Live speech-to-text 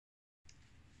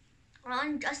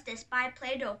on justice by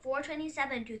Plato,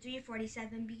 427 to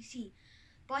 347 BC.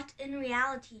 But in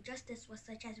reality, justice was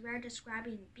such as we are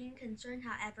describing, being concerned,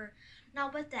 however,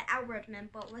 not with the outward man,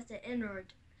 but with the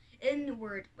inward,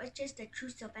 which is the true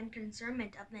self and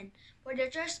concernment of man. For the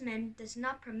just man does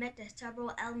not permit the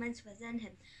several elements within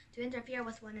him to interfere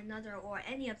with one another or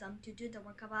any of them to do the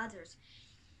work of others.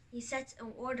 He sets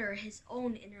in order his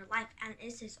own inner life and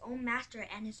is his own master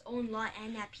and his own law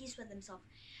and at peace with himself.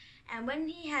 And when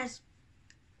he has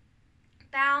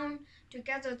bound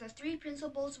together the three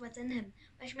principles within him,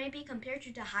 which may be compared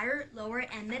to the higher, lower,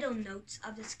 and middle notes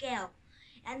of the scale,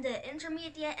 and the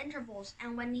intermediate intervals,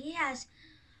 and when he has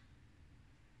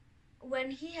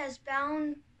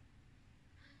bound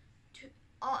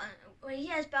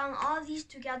all these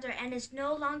together and is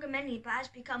no longer many, but has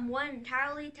become one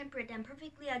entirely temperate and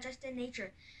perfectly adjusted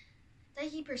nature, then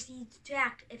he proceeds to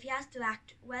act, if he has to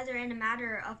act, whether in a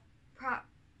matter of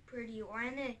property or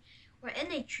in a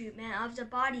treatment of the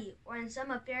body, or in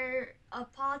some affair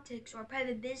of politics or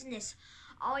private business,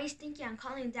 always thinking and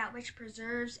calling that which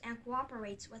preserves and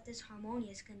cooperates with this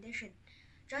harmonious condition,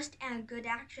 just and good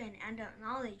action, and the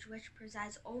knowledge which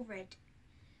presides over it,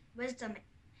 wisdom,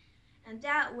 and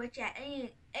that which at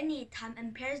any time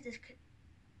impairs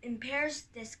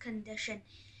this condition,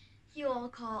 he will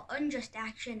call unjust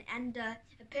action, and the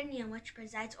opinion which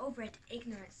presides over it,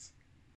 ignorance.